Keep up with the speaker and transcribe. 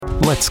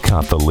Let's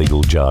cut the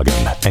legal jargon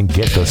and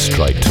get the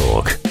straight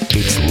talk.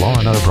 It's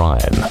Lauren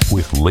O'Brien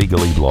with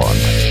Legally Blonde.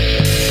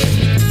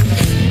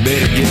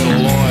 Better get a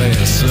lawyer,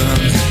 son.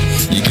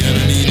 You're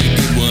gonna need a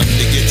good one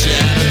to get you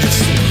out of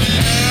this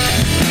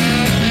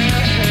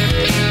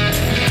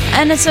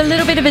one. And it's a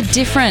little bit of a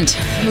different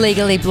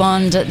Legally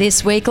Blonde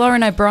this week.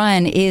 Lauren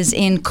O'Brien is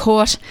in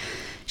court.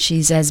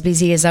 She's as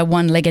busy as a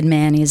one-legged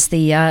man is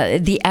the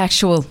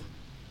actual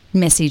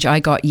message I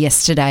got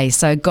yesterday,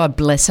 so God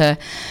bless her.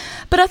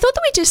 But I thought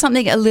that we'd do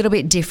something a little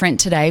bit different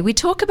today. We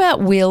talk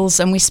about wills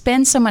and we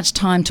spend so much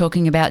time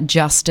talking about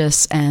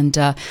justice and,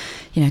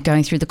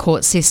 going through the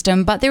court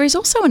system. But there is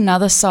also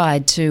another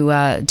side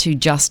to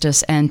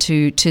justice and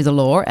to the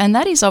law, and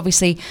that is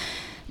obviously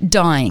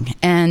dying.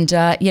 And,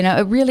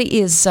 it really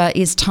is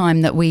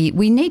time that we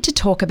need to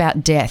talk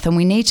about death, and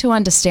we need to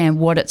understand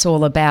what it's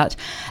all about.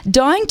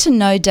 Dying to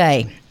No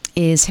Day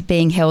is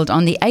being held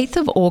on the 8th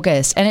of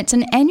August, and it's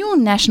an annual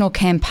national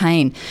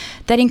campaign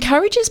that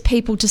encourages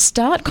people to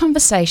start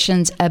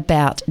conversations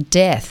about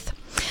death.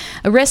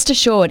 Rest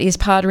Assured is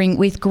partnering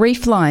with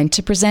Griefline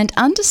to present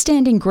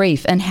Understanding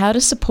Grief and How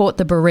to Support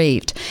the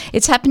Bereaved.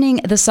 It's happening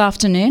this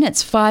afternoon.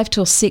 It's 5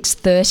 till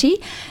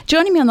 6:30.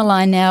 Joining me on the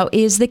line now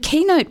is the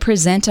keynote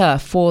presenter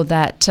for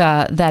that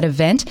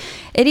event.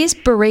 It is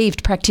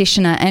bereaved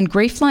practitioner and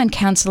Griefline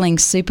Counselling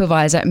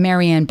Supervisor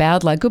Marianne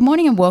Bowdler. Good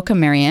morning and welcome,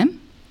 Marianne.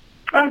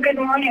 Oh, good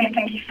morning.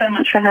 Thank you so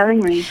much for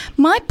having me.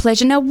 My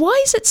pleasure. Now, why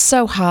is it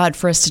so hard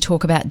for us to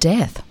talk about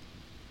death?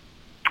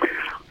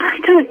 I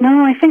don't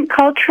know. I think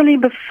culturally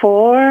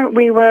before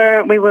we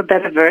were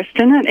better versed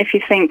in it. If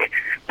you think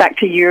back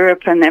to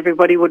Europe, and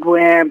everybody would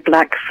wear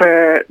black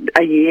for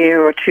a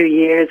year or 2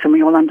 years, and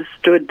we all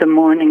understood the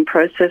mourning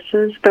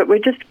processes, but we're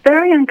just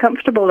very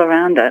uncomfortable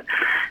around it.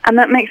 And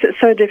that makes it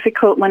so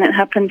difficult when it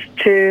happens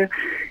to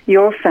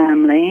your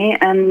family,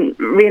 and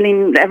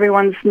really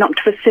everyone's knocked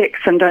for six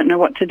and don't know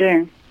what to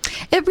do.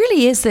 It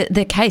really is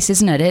the case,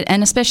 isn't it?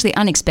 And especially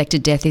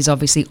unexpected death is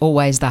obviously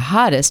always the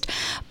hardest.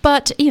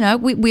 But,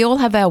 we all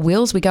have our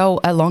wills. We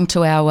go along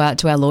to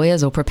our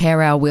lawyers or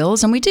prepare our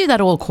wills, and we do that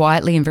all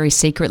quietly and very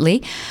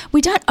secretly. We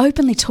don't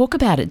openly talk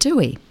about it, do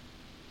we?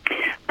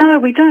 No,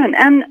 we don't.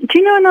 And do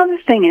you know another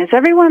thing is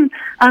everyone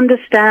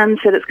understands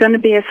that it's going to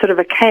be a sort of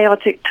a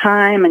chaotic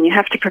time, and you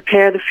have to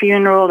prepare the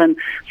funeral and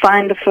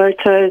find the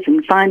photos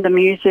and find the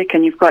music,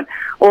 and you've got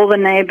all the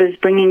neighbours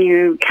bringing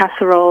you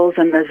casseroles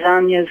and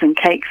lasagnas and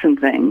cakes and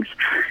things.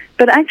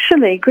 But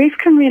actually, grief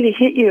can really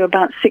hit you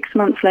about 6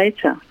 months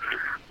later,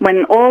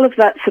 when all of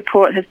that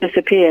support has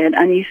disappeared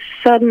and you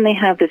suddenly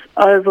have this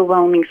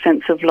overwhelming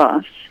sense of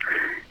loss.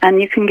 And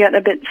you can get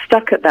a bit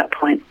stuck at that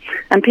point.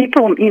 And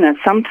people,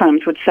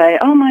 sometimes would say,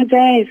 oh, my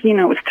days,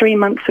 it was 3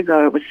 months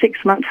ago, it was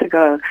 6 months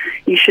ago,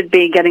 you should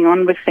be getting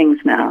on with things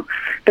now.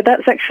 But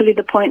that's actually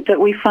the point that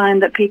we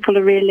find that people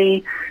are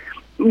really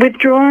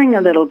withdrawing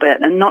a little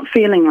bit and not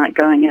feeling like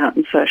going out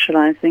and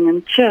socializing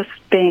and just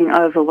being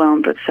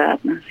overwhelmed with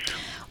sadness.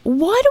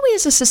 Why do we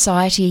as a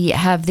society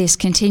have this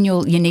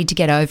continual, you need to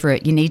get over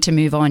it, you need to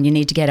move on, you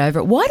need to get over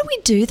it? Why do we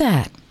do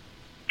that?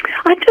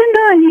 I don't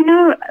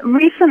know.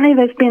 Recently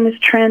there's been this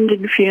trend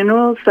in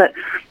funerals that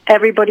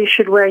everybody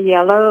should wear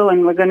yellow,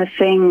 and we're going to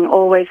sing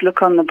Always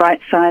Look on the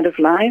Bright Side of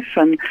Life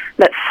and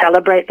let's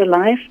celebrate the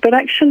life. But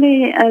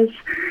actually, as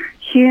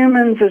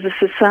humans, as a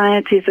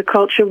society, as a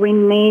culture, we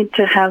need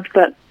to have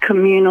that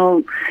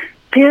communal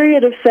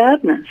period of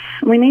sadness.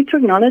 We need to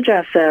acknowledge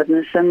our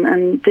sadness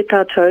and dip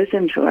our toes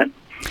into it.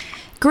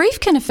 Grief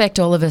can affect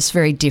all of us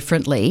very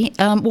differently.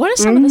 What are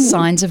some of the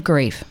signs of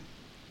grief?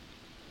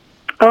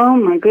 Oh,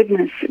 my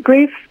goodness.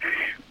 Grief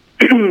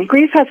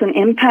has an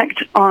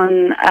impact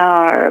on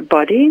our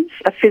bodies,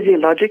 a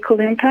physiological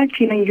impact.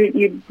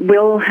 You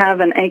will have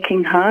an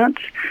aching heart.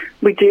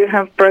 We do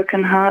have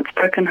broken hearts,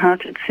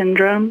 broken-hearted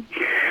syndrome.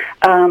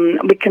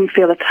 We can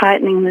feel a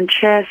tightening in the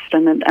chest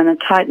and a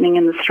tightening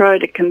in the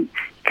throat. It can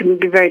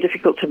be very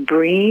difficult to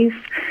breathe.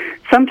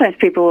 Sometimes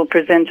people will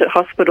present at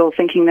hospital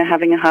thinking they're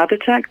having a heart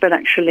attack, but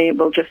actually it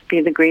will just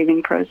be the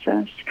grieving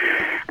process.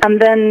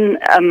 And then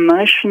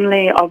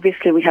emotionally,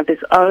 obviously, we have this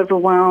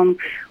overwhelm.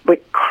 We're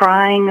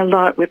crying a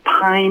lot. We're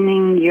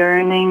pining,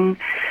 yearning.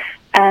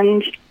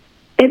 And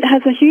it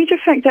has a huge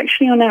effect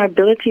actually on our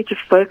ability to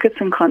focus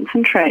and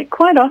concentrate.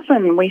 Quite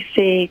often we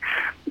see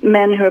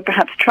men who are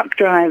perhaps truck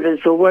drivers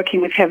or working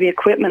with heavy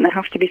equipment that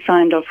have to be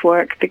signed off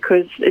work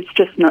because it's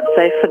just not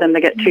safe for them.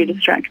 They get too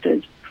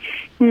distracted.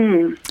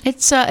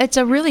 It's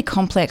a really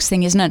complex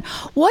thing, isn't it?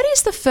 What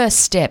is the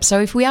first step?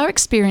 So if we are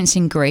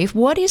experiencing grief,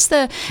 what is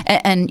it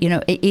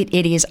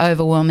is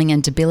overwhelming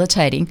and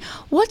debilitating.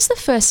 What's the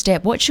first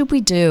step? What should we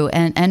do?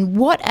 And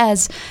what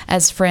as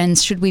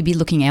friends should we be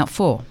looking out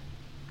for?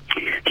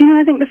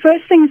 I think the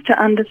first thing is to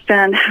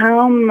understand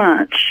how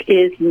much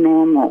is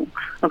normal.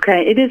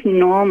 Okay, it is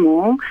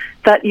normal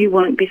that you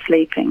won't be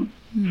sleeping.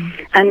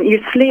 And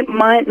your sleep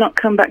might not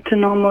come back to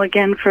normal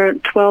again for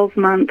 12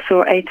 months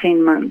or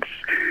 18 months.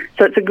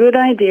 So it's a good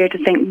idea to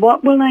think,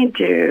 what will I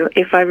do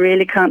if I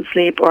really can't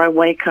sleep or I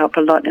wake up a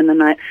lot in the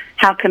night?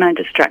 How can I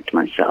distract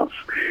myself?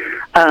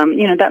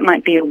 That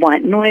might be a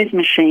white noise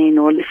machine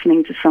or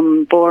listening to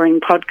some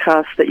boring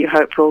podcast that you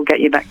hope will get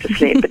you back to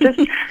sleep. But just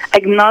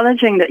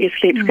acknowledging that your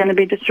sleep's going to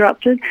be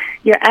disrupted,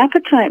 your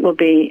appetite will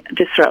be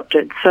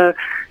disrupted. So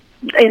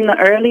in the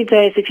early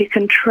days, if you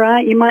can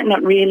try, you might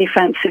not really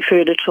fancy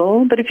food at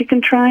all, but if you can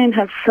try and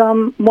have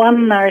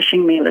one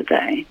nourishing meal a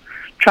day,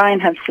 try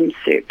and have some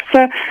soup.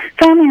 So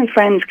family and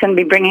friends can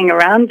be bringing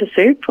around the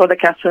soup or the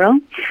casserole,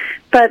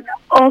 but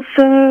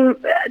also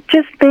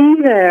just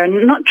being there,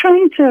 not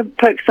trying to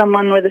poke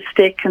someone with a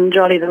stick and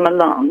jolly them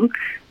along,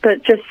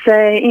 but just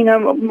say,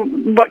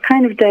 what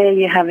kind of day are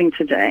you having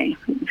today?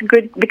 It's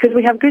good because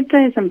we have good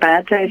days and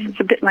bad days. It's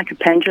a bit like a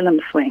pendulum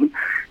swing. We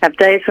have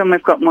days when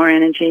we've got more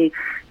energy,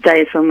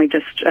 days when we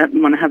just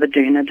want to have a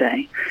doona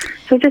day.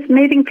 So just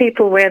meeting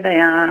people where they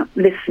are,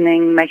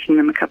 listening, making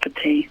them a cup of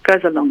tea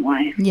goes a long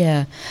way.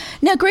 Yeah.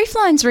 Now,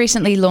 Griefline's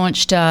recently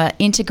launched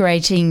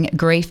Integrating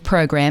Grief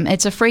program.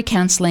 It's a free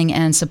counselling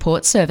and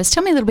support service.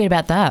 Tell me a little bit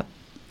about that.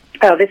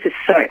 Oh, this is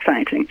so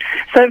exciting.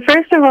 So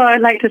first of all, I'd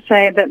like to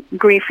say that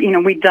grief,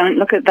 we don't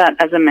look at that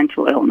as a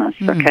mental illness,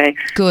 okay?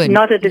 Good.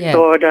 Not a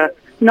disorder,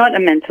 not a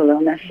mental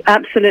illness,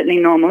 absolutely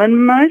normal.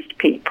 And most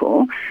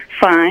people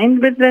find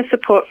with their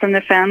support from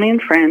their family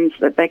and friends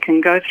that they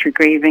can go through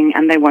grieving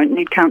and they won't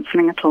need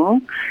counselling at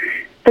all.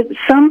 But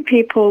some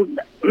people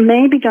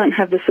maybe don't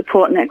have the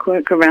support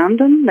network around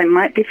them. They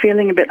might be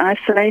feeling a bit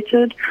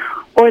isolated,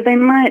 or they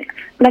might,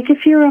 like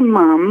if you're a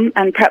mum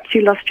and perhaps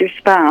you lost your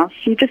spouse,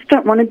 you just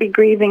don't want to be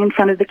grieving in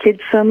front of the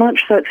kids so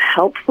much, so it's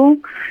helpful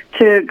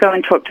to go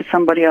and talk to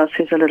somebody else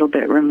who's a little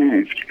bit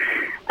removed.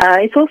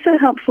 It's also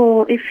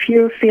helpful if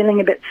you're feeling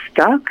a bit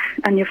stuck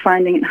and you're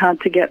finding it hard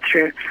to get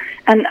through.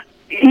 And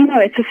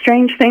it's a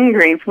strange thing,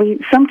 grief. We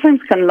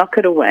sometimes can lock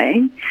it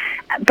away,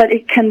 but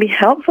it can be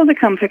helpful to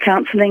come for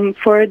counselling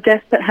for a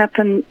death that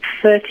happened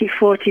 30,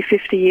 40,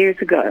 50 years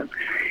ago.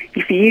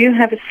 If you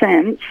have a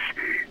sense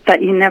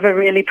that you never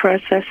really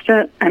processed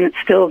it and it's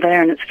still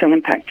there and it's still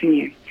impacting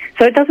you.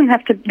 So it doesn't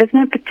have to, there's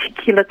no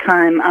particular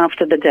time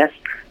after the death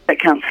that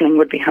counselling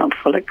would be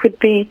helpful. It could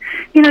be,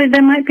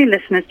 there might be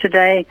listeners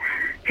today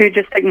who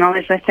just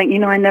acknowledge, they think,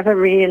 I never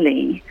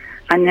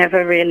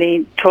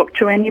really talked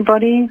to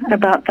anybody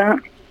about that,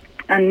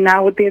 and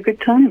now would be a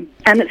good time.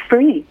 And it's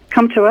free.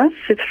 Come to us,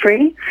 it's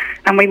free,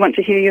 and we want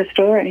to hear your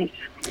stories.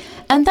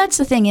 And that's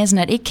the thing, isn't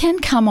it? It can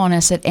come on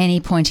us at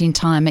any point in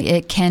time.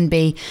 It can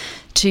be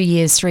 2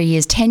 years, 3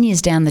 years, 10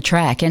 years down the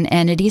track,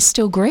 and it is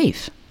still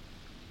grief.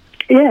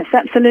 Yes,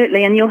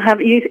 absolutely, and you'll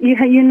have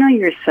you know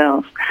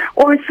yourself.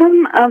 Or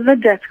some other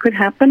death could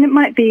happen. It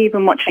might be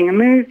even watching a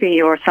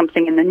movie or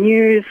something in the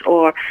news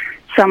or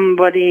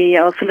somebody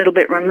else a little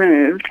bit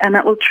removed, and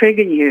that will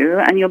trigger you,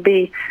 and you'll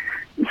be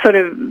sort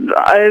of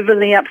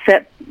overly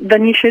upset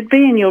than you should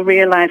be, and you'll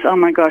realize, oh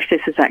my gosh,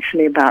 this is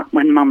actually about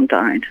when Mum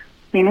died.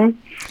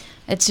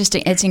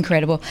 It's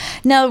incredible.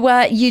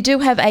 Now, you do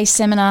have a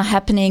seminar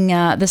happening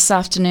this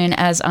afternoon,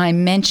 as I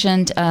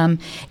mentioned.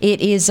 It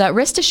is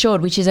Rest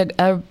Assured, which is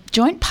a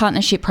joint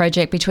partnership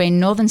project between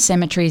Northern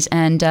Cemeteries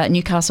and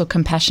Newcastle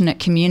Compassionate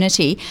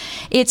Community.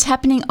 It's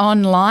happening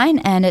online,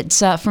 and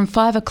it's from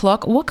 5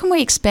 o'clock. What can we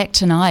expect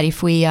tonight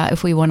if we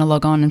want to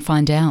log on and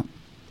find out?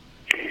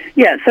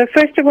 Yeah, so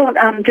first of all,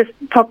 just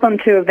pop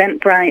onto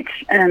Eventbrite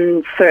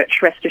and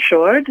search Rest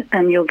Assured,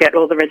 and you'll get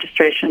all the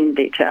registration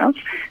details.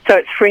 So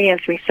it's free, as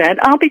we said.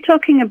 I'll be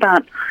talking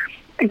about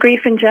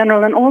grief in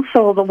general and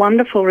also all the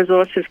wonderful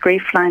resources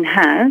Griefline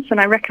has, and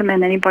I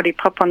recommend anybody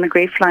pop on the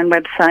Griefline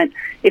website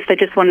if they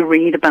just want to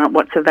read about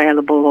what's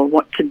available or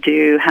what to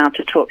do, how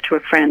to talk to a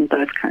friend,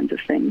 those kinds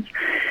of things.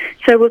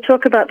 So we'll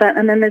talk about that,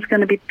 and then there's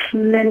going to be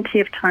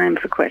plenty of time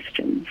for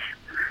questions.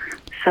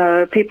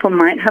 So people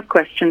might have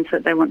questions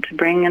that they want to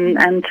bring,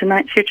 and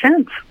tonight's your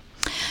chance.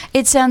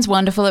 It sounds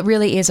wonderful. It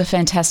really is a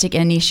fantastic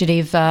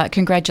initiative.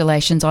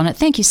 Congratulations on it.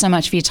 Thank you so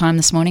much for your time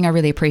this morning. I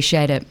really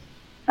appreciate it.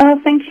 Oh,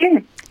 thank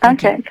you.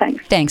 Okay,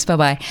 thanks. Thanks,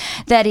 bye-bye.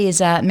 That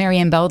is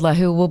Marianne Bowdler,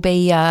 who will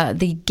be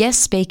the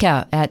guest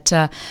speaker at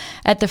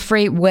the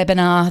free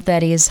webinar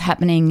that is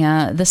happening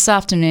this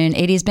afternoon.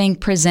 It is being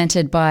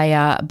presented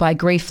by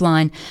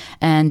Griefline,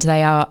 and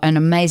they are an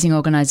amazing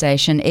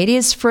organisation. It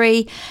is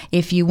free.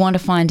 If you want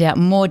to find out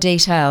more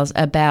details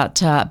about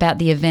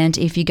the event,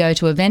 if you go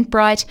to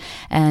Eventbrite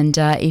and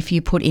if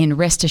you put in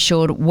Rest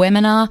Assured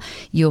webinar,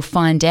 you'll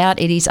find out.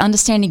 It is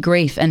Understanding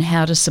Grief and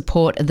How to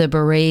Support the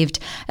Bereaved.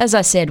 As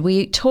I said,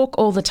 we talk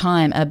all the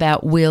time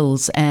about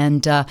wills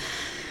and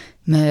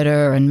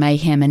murder and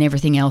mayhem and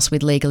everything else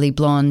with Legally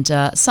Blonde.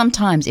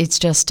 Sometimes it's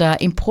just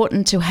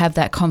important to have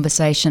that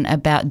conversation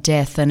about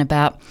death and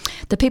about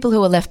the people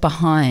who are left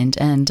behind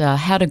and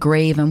how to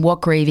grieve and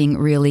what grieving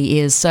really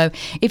is. So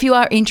if you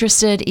are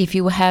interested, if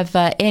you have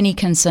any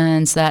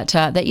concerns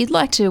that you'd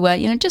like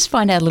to just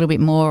find out a little bit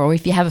more, or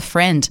if you have a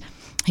friend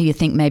who you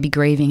think may be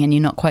grieving and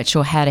you're not quite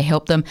sure how to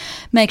help them,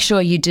 make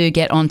sure you do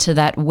get onto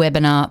that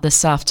webinar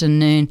this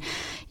afternoon.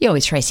 You're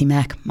with Tracy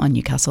Mack on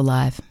Newcastle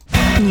Live.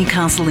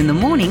 Newcastle in the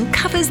Morning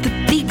covers the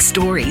big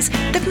stories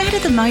that matter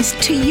the most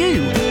to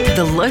you,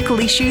 the local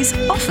issues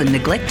often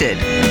neglected.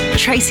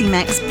 Tracy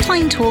Mack's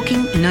plain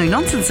talking, no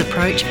nonsense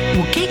approach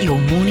will get your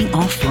morning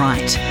off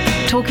right.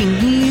 Talking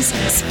news,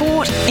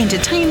 sport,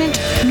 entertainment,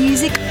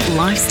 music,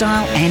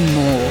 lifestyle and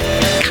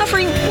more.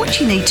 Covering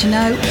what you need to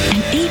know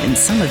and even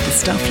some of the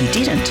stuff you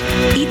didn't.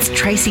 It's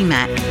Tracy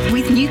Mack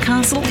with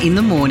Newcastle in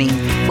the Morning.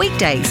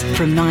 Weekdays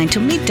from 9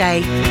 till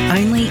midday,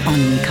 only on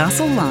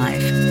Newcastle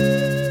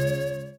Live.